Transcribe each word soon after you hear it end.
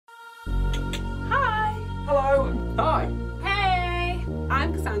Hello. Hi. Hey,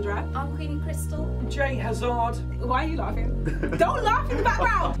 I'm Cassandra. I'm Queenie Crystal. Jay Hazard. Why are you laughing? Don't laugh in the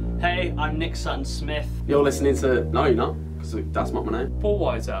background. Hey, I'm Nick Sutton-Smith. You're listening to... No, you're not, because that's not my name. Paul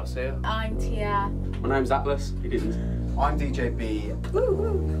Whitehouse here. I'm Tia. My name's Atlas. He didn't. I'm DJ B.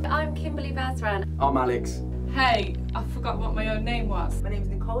 I'm Kimberly Bazran. I'm Alex. Hey, I forgot what my own name was. My name is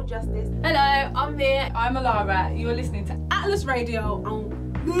Nicole Justice. Hello, I'm Mia. I'm Alara. You are listening to Atlas Radio on...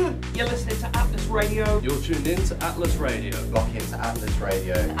 You're listening to Atlas Radio. You're tuned in to Atlas Radio. Lock into Atlas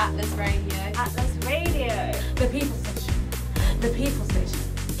Radio. Atlas Radio. Atlas Radio. The People Station. The People Station.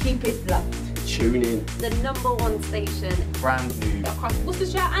 Keep it locked. Tune in. The #1 station. Brand new. Across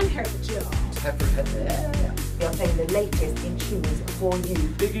Worcestershire and Herefordshire. You're playing the latest in tunes for you.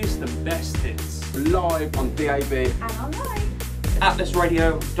 Biggest and best hits. Live on DAB. And online.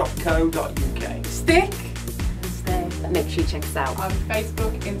 atlasradio.co.uk. Stick. And stay. Make sure you check us out. On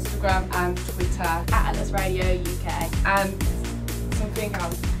Facebook, Instagram and Twitter. At Atlas Radio UK. And something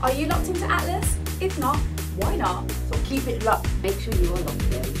else. Are you locked into Atlas? If not, why not? So keep it locked. Make sure you are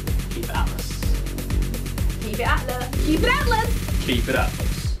locked in. Keep it Atlas. Keep it Atlas. Keep it Atlas. Keep it Atlas.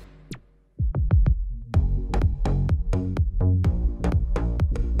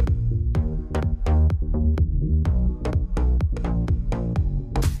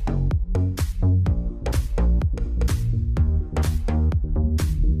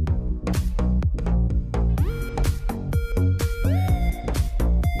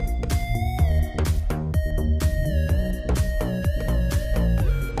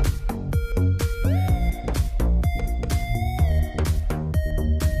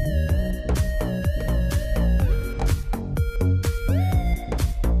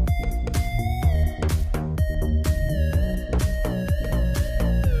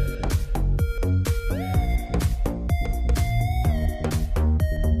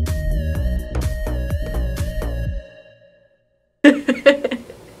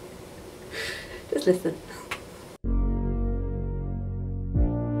 Just listen.